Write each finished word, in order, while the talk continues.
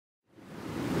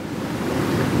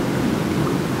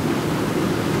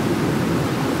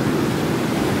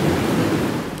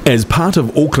As part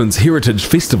of Auckland's Heritage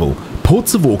Festival,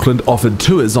 Ports of Auckland offered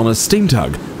tours on a steam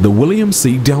tug, the William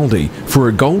C. Daldy, for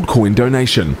a gold coin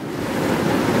donation.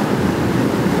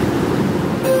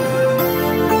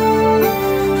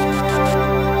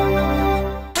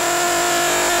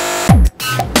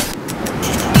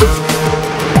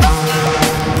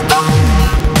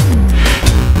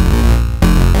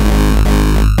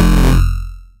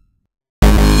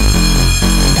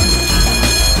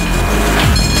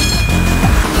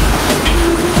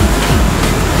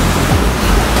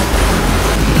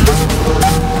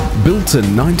 Built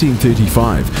in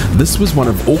 1935, this was one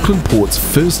of Auckland Port's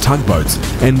first tugboats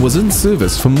and was in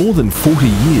service for more than 40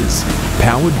 years,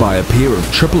 powered by a pair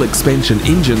of triple expansion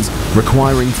engines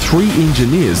requiring 3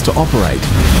 engineers to operate.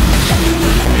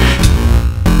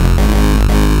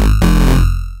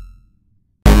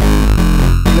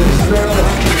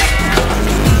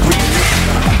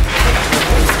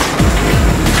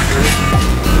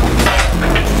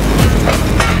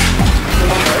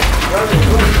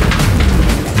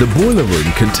 The boiler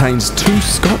room contains 2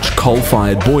 Scotch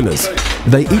coal-fired boilers.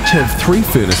 They each have 3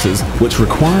 furnaces which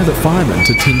require the firemen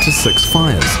to tend to 6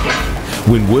 fires.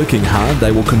 When working hard,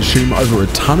 they will consume over a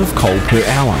tonne of coal per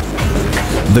hour.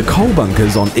 The coal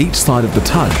bunkers on each side of the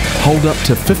tug hold up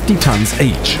to 50 tonnes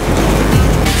each.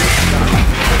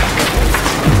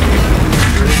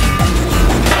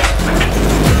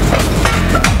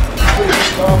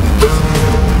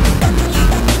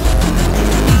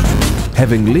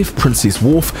 Having left Princess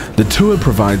Wharf, the tour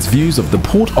provides views of the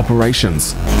port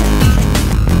operations.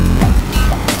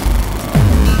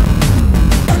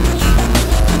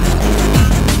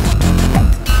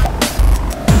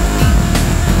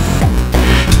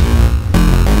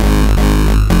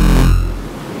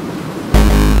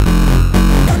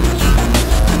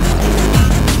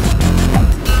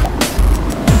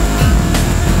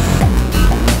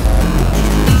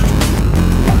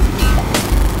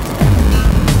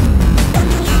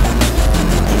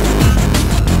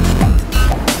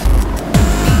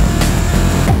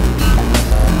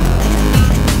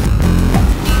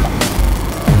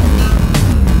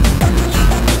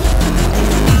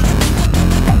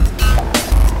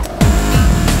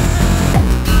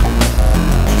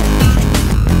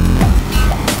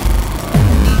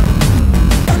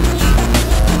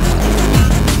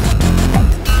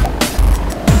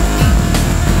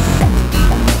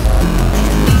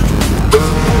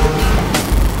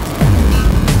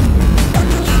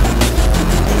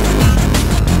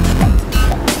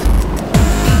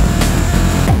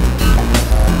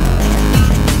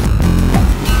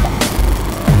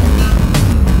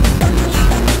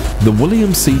 The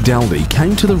William C. Daldy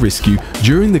came to the rescue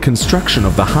during the construction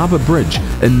of the Harbour Bridge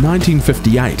in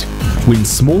 1958, when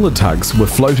smaller tugs were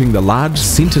floating. The large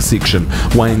centre section,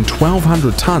 weighing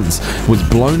 1,200 tonnes, was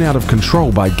blown out of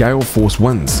control by gale force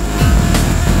winds.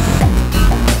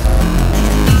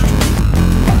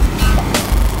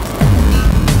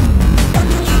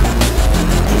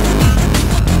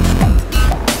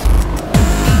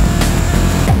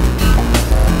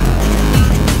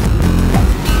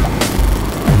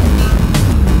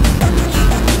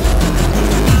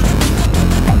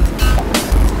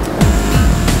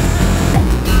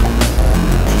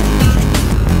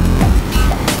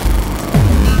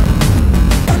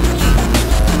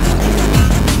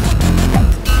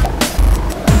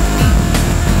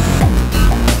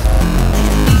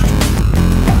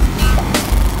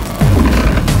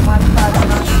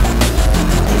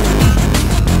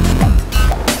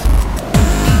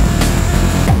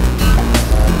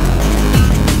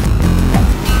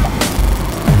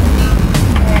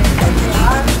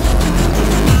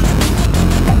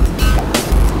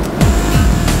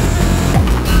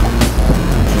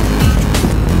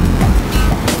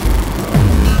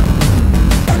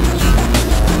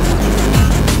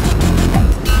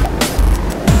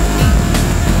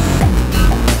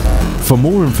 For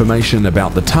more information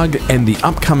about the tug and the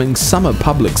upcoming summer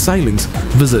public sailings,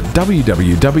 visit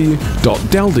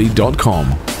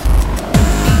www.daldy.com.